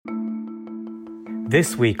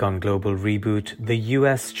This week on Global Reboot, the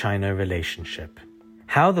US-China relationship.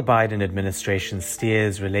 How the Biden administration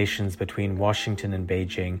steers relations between Washington and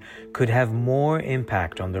Beijing could have more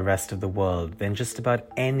impact on the rest of the world than just about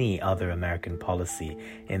any other American policy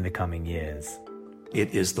in the coming years.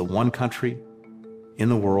 It is the one country in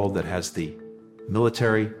the world that has the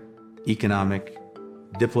military, economic,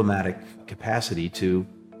 diplomatic capacity to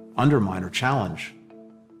undermine or challenge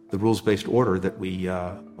the rules-based order that we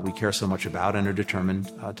care so much about and are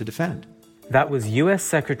determined to defend. That was U.S.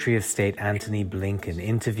 Secretary of State Antony Blinken,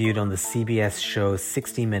 interviewed on the CBS show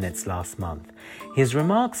 60 Minutes last month. His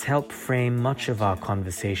remarks help frame much of our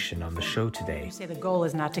conversation on the show today. You say the goal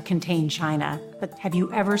is not to contain China, but have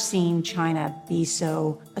you ever seen China be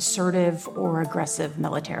so assertive or aggressive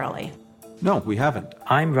militarily? No, we haven't.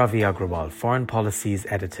 I'm Ravi Agrawal, Foreign Policy's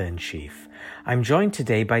Editor-in-Chief. I'm joined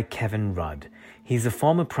today by Kevin Rudd. He's a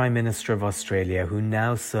former Prime Minister of Australia who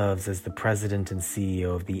now serves as the President and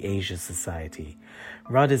CEO of the Asia Society.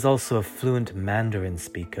 Rudd is also a fluent Mandarin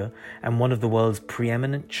speaker and one of the world's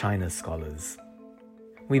preeminent China scholars.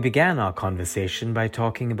 We began our conversation by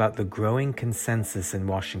talking about the growing consensus in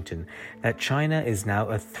Washington that China is now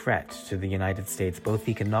a threat to the United States both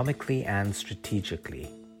economically and strategically.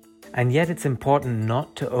 And yet it's important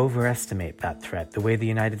not to overestimate that threat the way the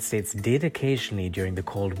United States did occasionally during the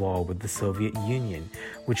Cold War with the Soviet Union,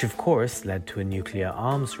 which of course led to a nuclear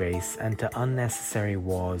arms race and to unnecessary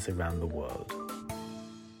wars around the world.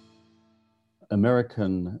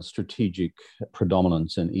 American strategic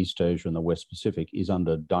predominance in East Asia and the West Pacific is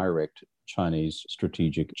under direct Chinese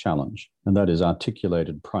strategic challenge. And that is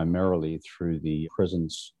articulated primarily through the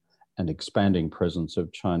presence and expanding presence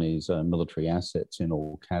of Chinese military assets in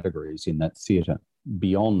all categories in that theatre.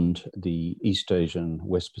 Beyond the East Asian,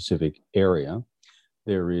 West Pacific area,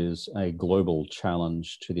 there is a global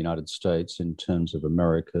challenge to the United States in terms of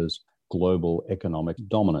America's global economic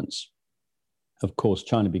dominance. Of course,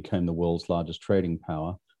 China became the world's largest trading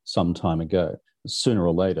power some time ago. Sooner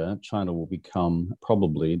or later, China will become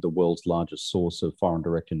probably the world's largest source of foreign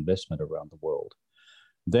direct investment around the world.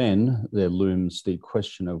 Then there looms the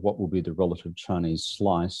question of what will be the relative Chinese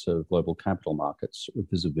slice of global capital markets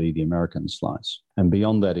vis-a-vis the American slice. And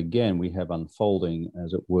beyond that, again, we have unfolding,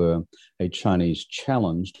 as it were, a Chinese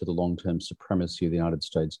challenge to the long-term supremacy of the United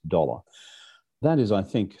States dollar. That is, I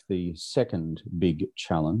think, the second big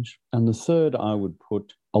challenge. And the third I would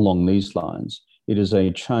put along these lines. It is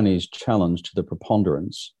a Chinese challenge to the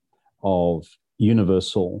preponderance of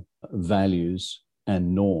universal values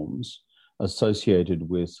and norms associated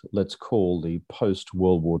with, let's call, the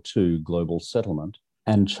post-World War II global settlement,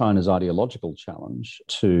 and China's ideological challenge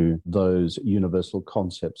to those universal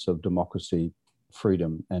concepts of democracy,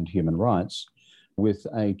 freedom, and human rights, with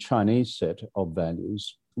a Chinese set of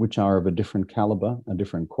values which are of a different caliber, a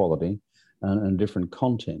different quality, and different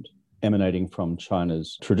content, emanating from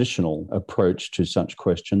China's traditional approach to such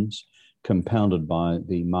questions, compounded by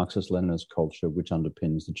the Marxist-Leninist culture which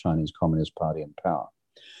underpins the Chinese Communist Party in power.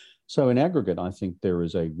 So in aggregate, I think there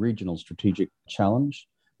is a regional strategic challenge,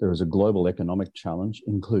 there is a global economic challenge,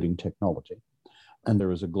 including technology, and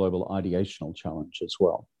there is a global ideational challenge as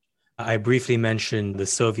well. I briefly mentioned the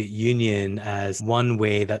Soviet Union as one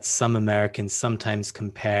way that some Americans sometimes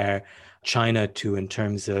compare China to in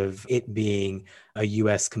terms of it being a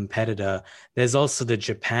US competitor. There's also the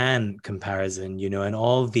Japan comparison, and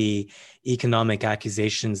all the economic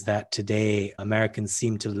accusations that today Americans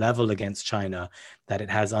seem to level against China, that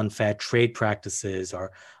it has unfair trade practices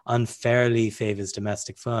or unfairly favors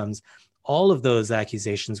domestic firms. All of those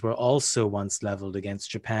accusations were also once leveled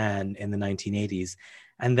against Japan in the 1980s.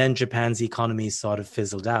 And then Japan's economy sort of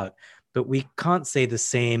fizzled out. But we can't say the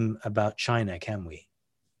same about China, can we?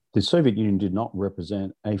 The Soviet Union did not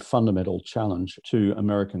represent a fundamental challenge to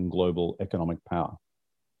American global economic power.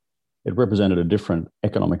 It represented a different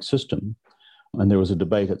economic system. And there was a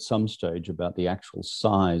debate at some stage about the actual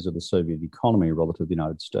size of the Soviet economy relative to the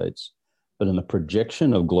United States. But in the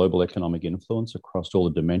projection of global economic influence across all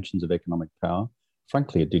the dimensions of economic power,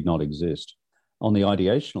 frankly, it did not exist. On the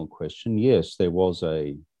ideational question, yes, there was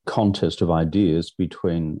a contest of ideas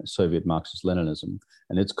between Soviet Marxist-Leninism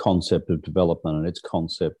and its concept of development and its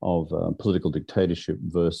concept of political dictatorship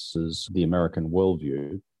versus the American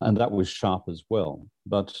worldview, and that was sharp as well.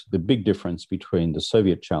 But the big difference between the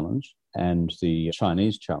Soviet challenge and the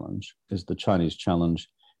Chinese challenge is the Chinese challenge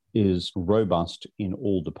is robust in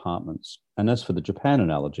all departments. And as for the Japan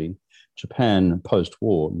analogy, Japan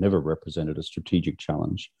post-war never represented a strategic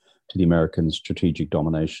challenge to the American strategic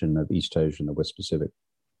domination of East Asia and the West Pacific.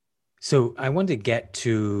 So I want to get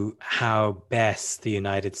to how best the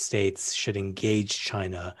United States should engage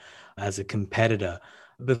China as a competitor.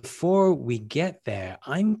 Before we get there,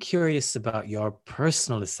 I'm curious about your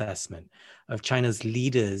personal assessment of China's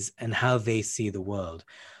leaders and how they see the world.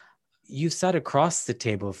 You've sat across the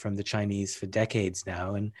table from the Chinese for decades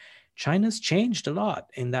now, and China's changed a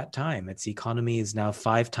lot in that time. Its economy is now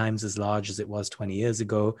 5 times as large as it was 20 years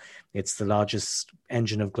ago. It's the largest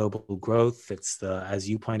engine of global growth. It's the, as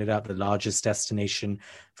you pointed out, the largest destination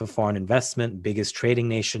for foreign investment, biggest trading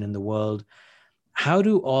nation in the world. How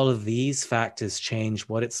do all of these factors change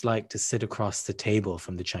what it's like to sit across the table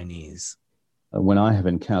from the Chinese? When I have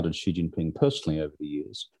encountered Xi Jinping personally over the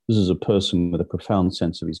years, this is a person with a profound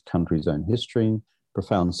sense of his country's own history,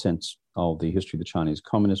 profound sense of the history of the Chinese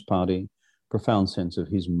Communist Party, profound sense of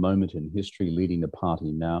his moment in history leading the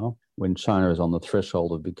party now, when China is on the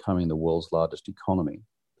threshold of becoming the world's largest economy,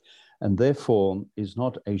 and therefore is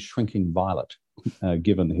not a shrinking violet,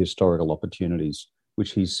 given the historical opportunities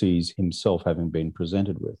which he sees himself having been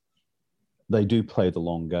presented with. They do play the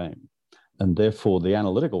long game. And therefore, the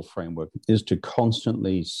analytical framework is to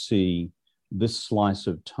constantly see this slice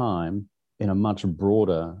of time in a much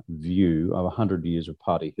broader view of 100 years of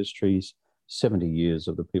party histories, 70 years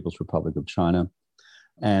of the People's Republic of China,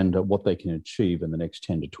 and what they can achieve in the next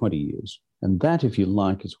 10 to 20 years. And that, if you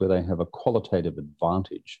like, is where they have a qualitative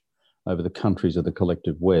advantage over the countries of the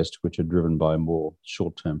collective West, which are driven by more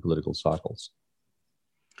short-term political cycles.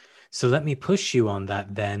 So let me push you on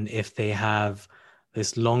that then. If they have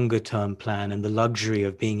this longer term plan and the luxury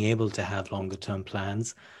of being able to have longer term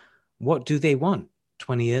plans, what do they want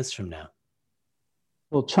 20 years from now?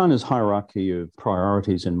 Well, China's hierarchy of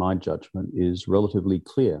priorities, in my judgment, is relatively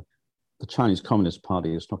clear. The Chinese Communist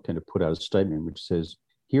Party is not going to put out a statement which says,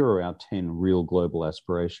 here are our 10 real global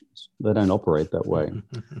aspirations. They don't operate that way.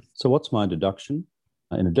 So what's my deduction?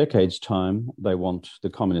 In a decade's time, they want the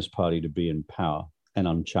Communist Party to be in power and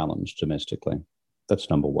unchallenged domestically. That's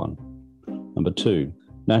number one. Number two,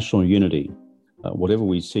 national unity. Whatever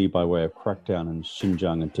we see by way of crackdown in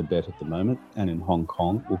Xinjiang and Tibet at the moment and in Hong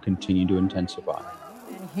Kong will continue to intensify.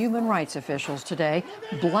 And human rights officials today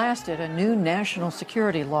blasted a new national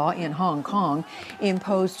security law in Hong Kong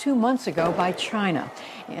imposed 2 months ago by China.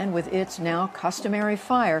 And with its now customary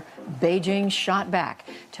fire, Beijing shot back,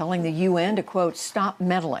 telling the UN to, quote, stop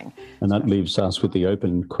meddling. And that leaves us with the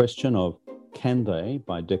open question of, can they,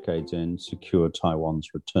 by decade's end, secure Taiwan's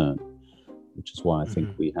return? Which is why I think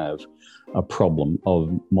we have a problem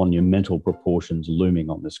of monumental proportions looming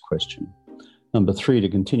on this question. Number three, to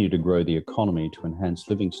continue to grow the economy to enhance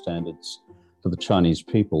living standards for the Chinese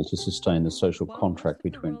people to sustain the social contract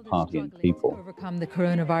between party and people. To overcome the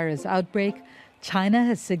coronavirus outbreak, China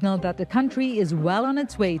has signaled that the country is well on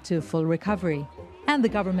its way to full recovery. And the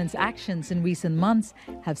government's actions in recent months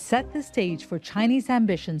have set the stage for Chinese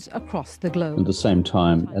ambitions across the globe. At the same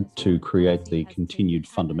time, to create the continued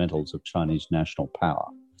fundamentals of Chinese national power.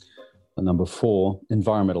 And number four,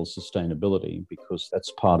 environmental sustainability, because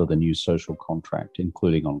that's part of the new social contract,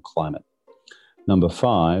 including on climate. Number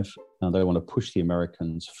five, they want to push the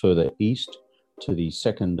Americans further east to the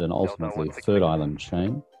second and ultimately third island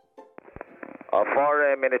chain.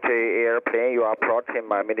 For a military airplane, you are approaching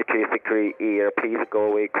my military security air. Please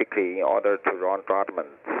go away quickly in order to run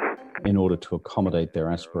judgments. In order to accommodate their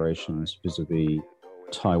aspirations vis-a-vis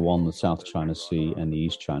Taiwan, the South China Sea, and the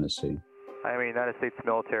East China Sea. I am a United States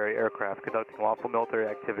military aircraft conducting lawful military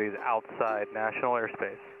activities outside national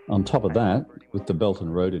airspace. On top of that, with the Belt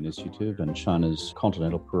and Road Initiative and China's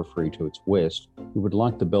continental periphery to its west, we would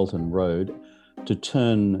like the Belt and Road to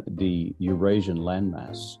turn the Eurasian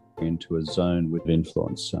landmass into a zone with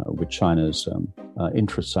influence, which China's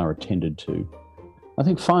interests are attended to. I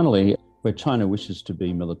think finally, where China wishes to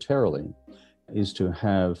be militarily is to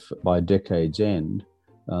have, by decade's end,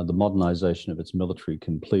 the modernization of its military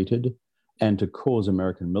completed, and to cause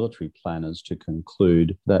American military planners to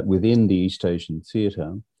conclude that within the East Asian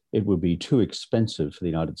theater, it would be too expensive for the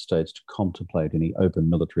United States to contemplate any open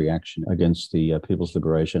military action against the People's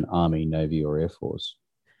Liberation Army, Navy, or Air Force.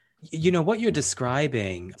 You know, what you're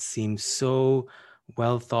describing seems so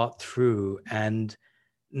well thought through and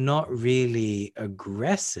not really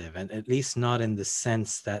aggressive, and at least not in the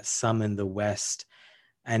sense that some in the West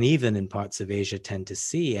and even in parts of Asia tend to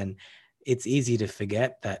see. And it's easy to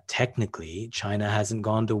forget that technically China hasn't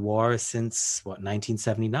gone to war since,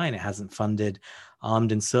 1979. It hasn't funded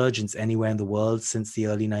armed insurgents anywhere in the world since the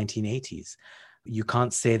early 1980s. You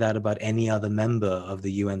can't say that about any other member of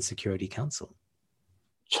the UN Security Council.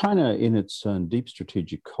 China, in its deep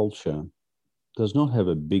strategic culture, does not have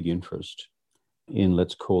a big interest in,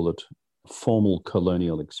 let's call it, formal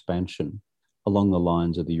colonial expansion along the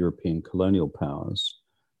lines of the European colonial powers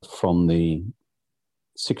from the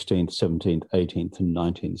 16th, 17th, 18th, and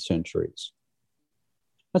 19th centuries.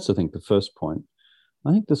 That's, I think, the first point.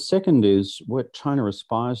 I think the second is what China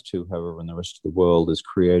aspires to, however, in the rest of the world is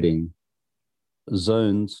creating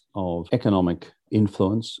zones of economic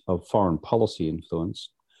influence, of foreign policy influence,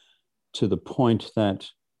 to the point that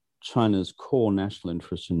China's core national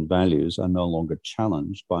interests and values are no longer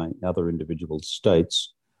challenged by other individual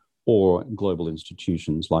states or global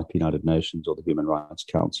institutions like the United Nations or the Human Rights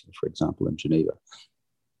Council, for example, in Geneva.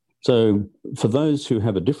 So for those who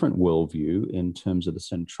have a different worldview in terms of the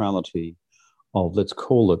centrality of, let's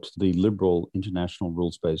call it, the liberal international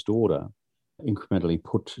rules-based order, incrementally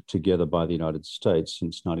put together by the United States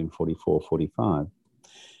since 1944-45,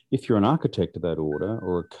 if you're an architect of that order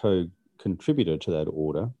or a co-contributor to that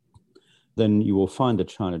order, then you will find the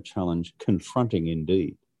China challenge confronting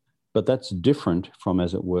indeed. But that's different from,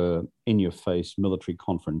 as it were, in-your-face military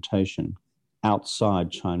confrontation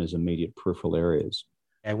outside China's immediate peripheral areas.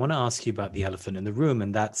 I want to ask you about the elephant in the room,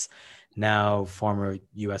 and that's now former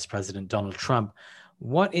US President Donald Trump.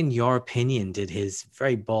 What, in your opinion, did his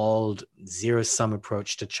very bald, zero-sum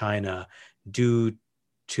approach to China do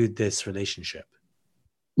to this relationship?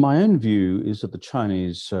 My own view is that the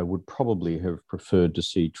Chinese would probably have preferred to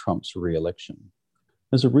see Trump's re-election.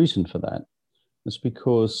 There's a reason for that. It's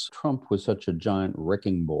because Trump was such a giant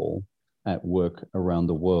wrecking ball at work around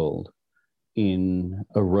the world in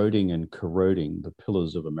eroding and corroding the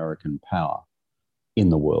pillars of American power in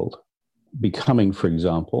the world, becoming, for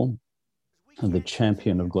example, the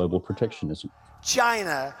champion of global protectionism.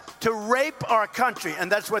 China to rape our country,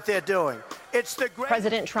 and that's what they're doing. It's the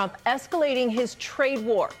President Trump escalating his trade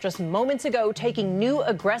war, just moments ago taking new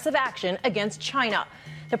aggressive action against China.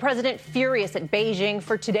 The president furious at Beijing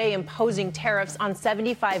for today imposing tariffs on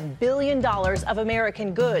 $75 billion of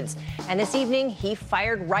American goods. And this evening, he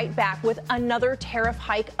fired right back with another tariff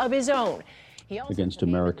hike of his own. Against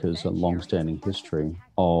America's long-standing history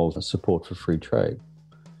of support for free trade.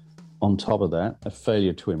 On top of that, a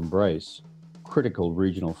failure to embrace critical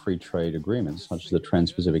regional free trade agreements such as the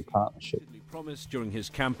Trans-Pacific Partnership. Promised during his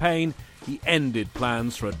campaign, he ended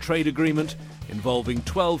plans for a trade agreement involving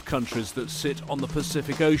 12 countries that sit on the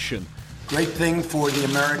Pacific Ocean. Great thing for the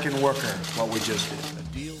American worker, what we just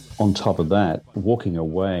did. On top of that, walking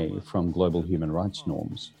away from global human rights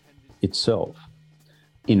norms itself.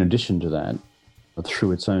 In addition to that,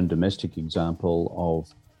 through its own domestic example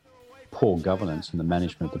of poor governance in the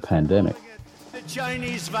management of the pandemic. The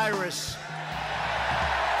Chinese virus.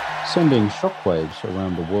 Sending shockwaves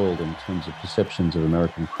around the world in terms of perceptions of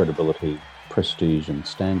American credibility, prestige, and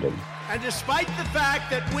standing. And despite the fact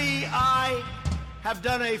that I have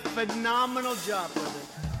done a phenomenal job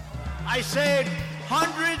with it, I saved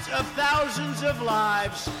hundreds of thousands of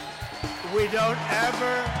lives. We don't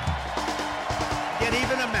ever get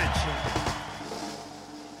even a mention.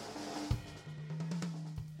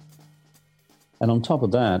 And on top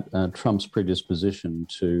of that, Trump's predisposition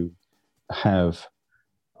to have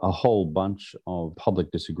a whole bunch of public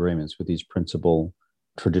disagreements with his principal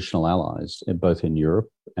traditional allies, both in Europe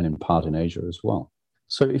and in part in Asia as well.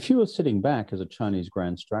 So if you were sitting back as a Chinese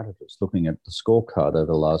grand strategist looking at the scorecard over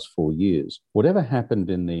the last 4 years, whatever happened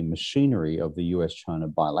in the machinery of the US-China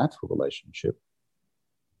bilateral relationship,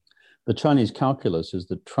 the Chinese calculus is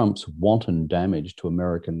that Trump's wanton damage to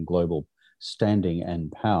American global standing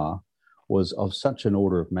and power was of such an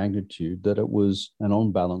order of magnitude that it was an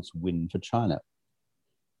on-balance win for China.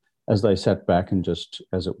 As they sat back and just,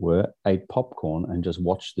 as it were, ate popcorn and just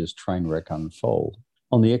watched this train wreck unfold.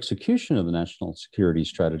 On the execution of the national security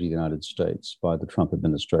strategy of the United States by the Trump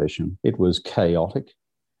administration, it was chaotic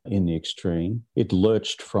in the extreme. It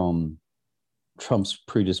lurched from Trump's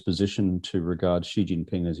predisposition to regard Xi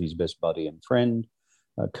Jinping as his best buddy and friend,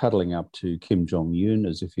 cuddling up to Kim Jong-un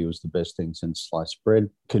as if he was the best thing since sliced bread,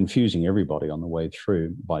 confusing everybody on the way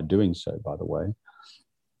through by doing so, by the way,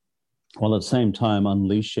 while at the same time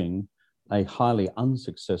unleashing a highly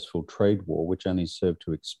unsuccessful trade war, which only served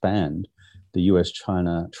to expand the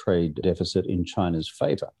US-China trade deficit in China's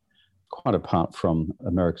favor, quite apart from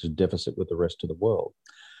America's deficit with the rest of the world.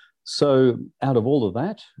 So out of all of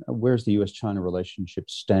that, where's the US-China relationship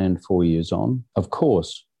stand 4 years on? Of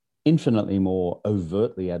course, infinitely more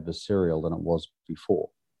overtly adversarial than it was before.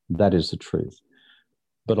 That is the truth.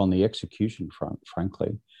 But on the execution front,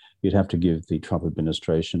 frankly, you'd have to give the Trump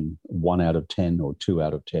administration 1 out of 10 or 2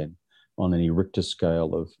 out of 10 on any Richter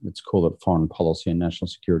scale of, let's call it, foreign policy and national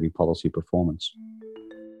security policy performance.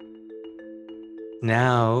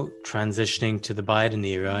 Now, transitioning to the Biden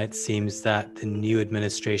era, it seems that the new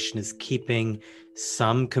administration is keeping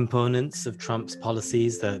some components of Trump's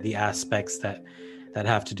policies, the aspects that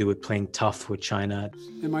have to do with playing tough with China.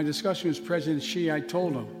 In my discussion with President Xi, I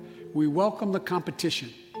told him, we welcome the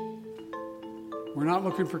competition. We're not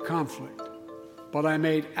looking for conflict. But I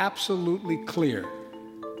made absolutely clear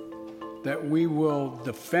that we will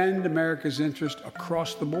defend America's interest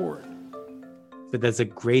across the board. But there's a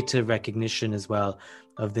greater recognition as well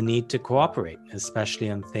of the need to cooperate, especially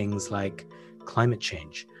on things like climate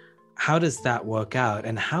change. How does that work out?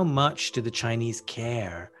 And how much do the Chinese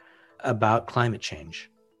care about climate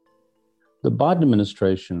change? The Biden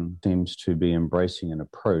administration seems to be embracing an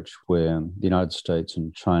approach where the United States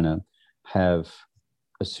and China have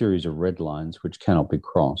a series of red lines which cannot be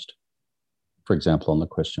crossed. For example, on the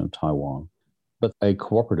question of Taiwan, but a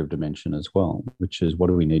cooperative dimension as well, which is what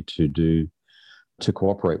do we need to do to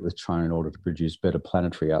cooperate with China in order to produce better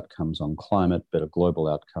planetary outcomes on climate, better global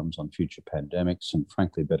outcomes on future pandemics, and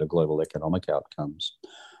frankly, better global economic outcomes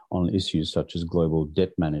on issues such as global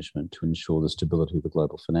debt management to ensure the stability of the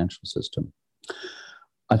global financial system.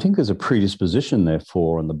 I think there's a predisposition,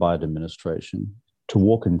 therefore, in the Biden administration to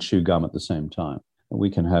walk and chew gum at the same time. We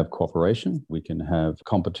can have cooperation, we can have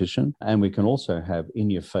competition, and we can also have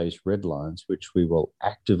in-your-face red lines, which we will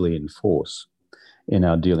actively enforce in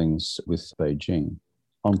our dealings with Beijing.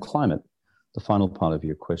 On climate, the final part of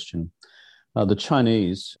your question, the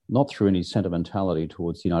Chinese, not through any sentimentality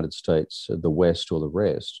towards the United States, the West or the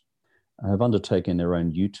rest, have undertaken their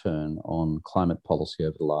own U-turn on climate policy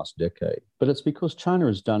over the last decade. But it's because China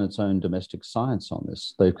has done its own domestic science on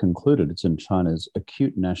this. They've concluded it's in China's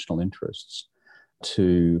acute national interests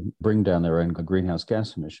to bring down their own greenhouse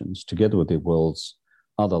gas emissions together with the world's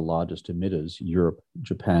other largest emitters, Europe,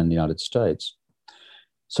 Japan, the United States,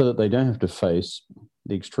 so that they don't have to face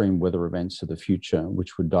the extreme weather events of the future,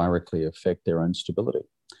 which would directly affect their own stability.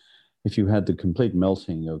 If you had the complete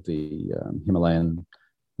melting of the Himalayan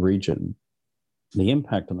region, the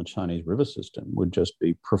impact on the Chinese river system would just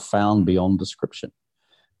be profound beyond description.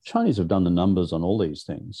 Chinese have done the numbers on all these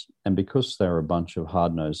things, and because they're a bunch of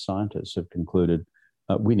hard-nosed scientists, have concluded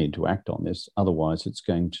we need to act on this, otherwise it's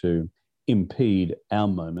going to impede our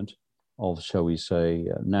moment of, shall we say,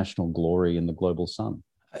 national glory in the global sun.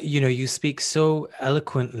 You know, you speak so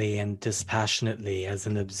eloquently and dispassionately as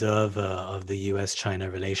an observer of the US-China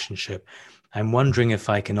relationship. I'm wondering if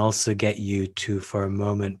I can also get you to, for a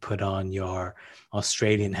moment, put on your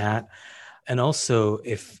Australian hat. And also,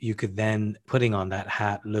 if you could then, putting on that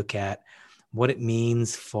hat, look at what it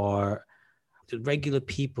means for the regular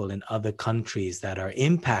people in other countries that are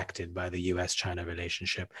impacted by the US-China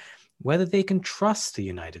relationship, whether they can trust the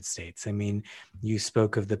United States. I mean, you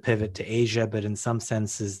spoke of the pivot to Asia, but in some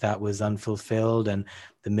senses that was unfulfilled, and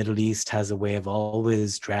the Middle East has a way of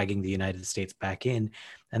always dragging the United States back in.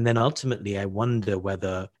 And then ultimately, I wonder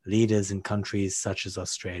whether leaders in countries such as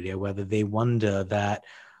Australia, whether they wonder that,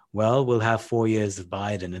 well, we'll have 4 years of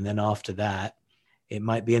Biden, and then after that, it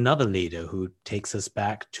might be another leader who takes us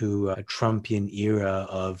back to a Trumpian era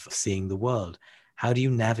of seeing the world. How do you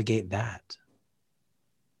navigate that?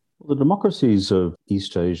 The democracies of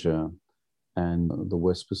East Asia and the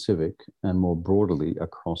West Pacific, and more broadly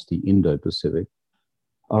across the Indo-Pacific,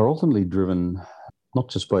 are ultimately driven not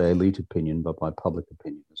just by elite opinion, but by public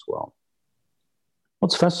opinion as well.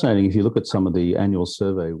 What's fascinating, if you look at some of the annual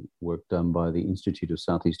survey work done by the Institute of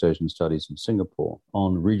Southeast Asian Studies in Singapore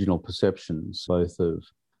on regional perceptions, both of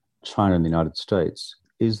China and the United States,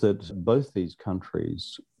 is that both these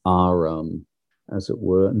countries are, as it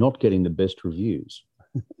were, not getting the best reviews.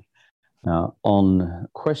 On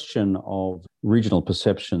question of regional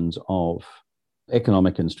perceptions of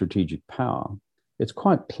economic and strategic power, it's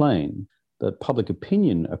quite plain that public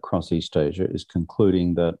opinion across East Asia is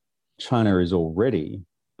concluding that China is already,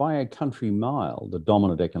 by a country mile, the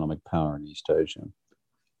dominant economic power in East Asia,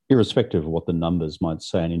 irrespective of what the numbers might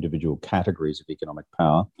say in individual categories of economic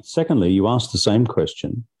power. Secondly, you ask the same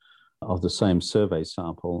question of the same survey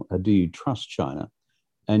sample, do you trust China?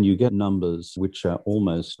 And you get numbers which are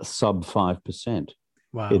almost sub 5%.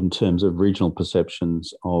 Wow. In terms of regional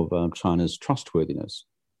perceptions of China's trustworthiness.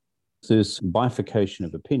 This bifurcation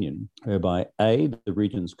of opinion, whereby A, the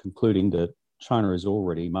region's concluding that China is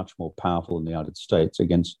already much more powerful than the United States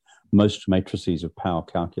against most matrices of power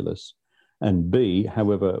calculus, and B,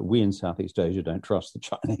 however, we in Southeast Asia don't trust the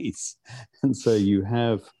Chinese. And so you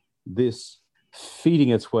have this feeding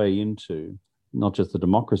its way into not just the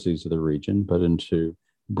democracies of the region, but into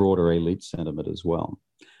broader elite sentiment as well.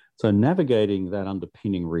 So navigating that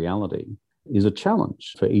underpinning reality is a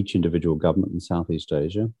challenge for each individual government in Southeast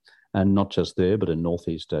Asia, and not just there, but in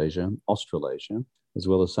Northeast Asia, Australasia, as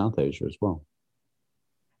well as South Asia as well.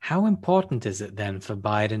 How important is it then for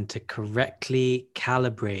Biden to correctly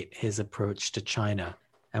calibrate his approach to China,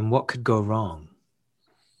 and what could go wrong?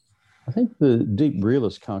 I think the deep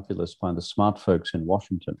realist calculus by the smart folks in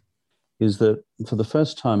Washington is that for the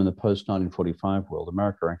first time in the post-1945 world,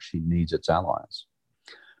 America actually needs its allies.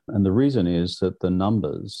 And the reason is that the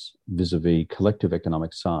numbers vis-a-vis collective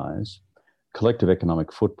economic size, collective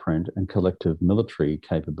economic footprint, and collective military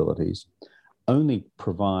capabilities only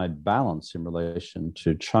provide balance in relation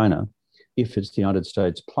to China if it's the United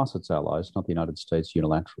States plus its allies, not the United States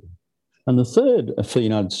unilaterally. And the third for the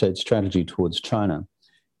United States strategy towards China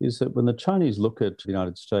is that when the Chinese look at the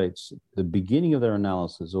United States, the beginning of their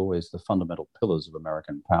analysis is always the fundamental pillars of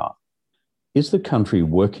American power. Is the country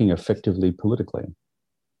working effectively politically?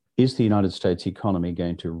 Is the United States economy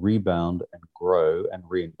going to rebound and grow and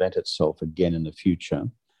reinvent itself again in the future?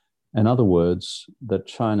 In other words, that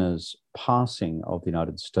China's passing of the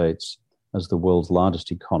United States as the world's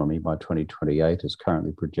largest economy by 2028 is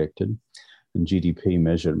currently projected, and GDP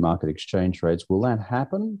measured market exchange rates, will that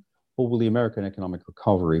happen? Or will the American economic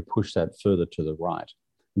recovery push that further to the right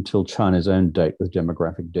until China's own date with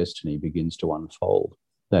demographic destiny begins to unfold?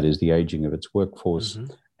 That is the aging of its workforce,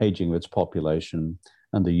 aging of its population,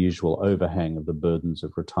 and the usual overhang of the burdens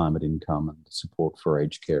of retirement income and support for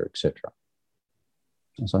aged care, etc.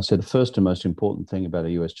 As I said, the first and most important thing about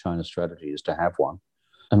a US-China strategy is to have one.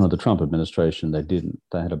 And with the Trump administration, they didn't.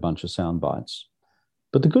 They had a bunch of sound bites.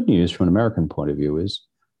 But the good news from an American point of view is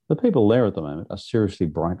the people there at the moment are seriously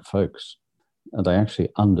bright folks. And they actually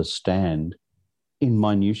understand in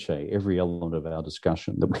minutiae every element of our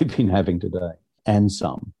discussion that we've been having today, and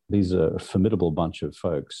some. These are a formidable bunch of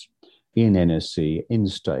folks in NSC, in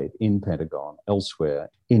state, in Pentagon, elsewhere,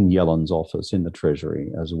 in Yellen's office, in the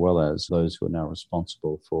Treasury, as well as those who are now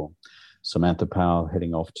responsible for Samantha Power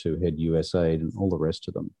heading off to head USAID and all the rest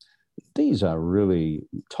of them. These are really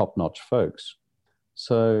top-notch folks.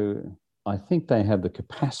 So I think they have the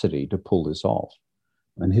capacity to pull this off.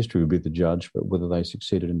 And history will be the judge, but whether they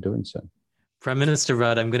succeeded in doing so. Prime Minister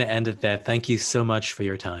Rudd, I'm going to end it there. Thank you so much for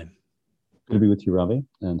your time. Good to be with you, Ravi,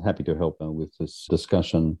 and happy to help with this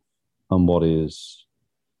discussion on what is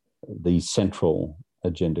the central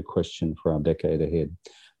agenda question for our decade ahead,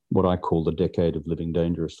 what I call the decade of living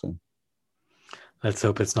dangerously. Let's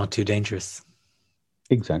hope it's not too dangerous.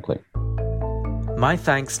 Exactly. My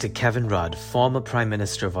thanks to Kevin Rudd, former Prime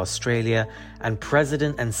Minister of Australia and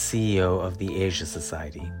President and CEO of the Asia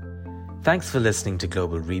Society. Thanks for listening to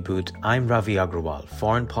Global Reboot. I'm Ravi Agrawal,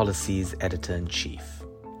 Foreign Policy's Editor-in-Chief.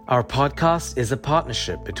 Our podcast is a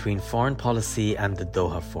partnership between Foreign Policy and the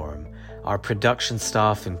Doha Forum. Our production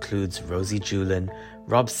staff includes Rosie Julin,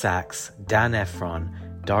 Rob Sachs, Dan Efron,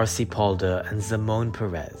 Darcy Polder, and Zamone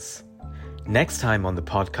Perez. Next time on the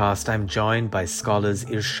podcast, I'm joined by scholars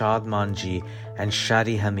Irshad Manji and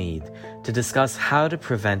Shadi Hamid to discuss how to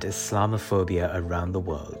prevent Islamophobia around the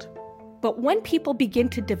world. But when people begin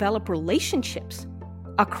to develop relationships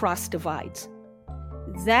across divides,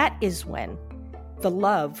 that is when the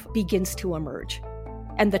love begins to emerge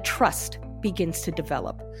and the trust begins to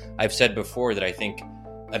develop. I've said before that I think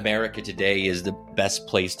America today is the best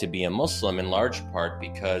place to be a Muslim, in large part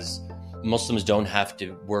because Muslims don't have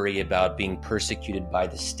to worry about being persecuted by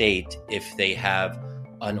the state if they have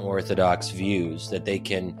unorthodox views, that they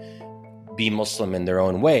can be Muslim in their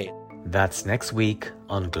own way. That's next week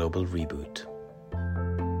on Global Reboot.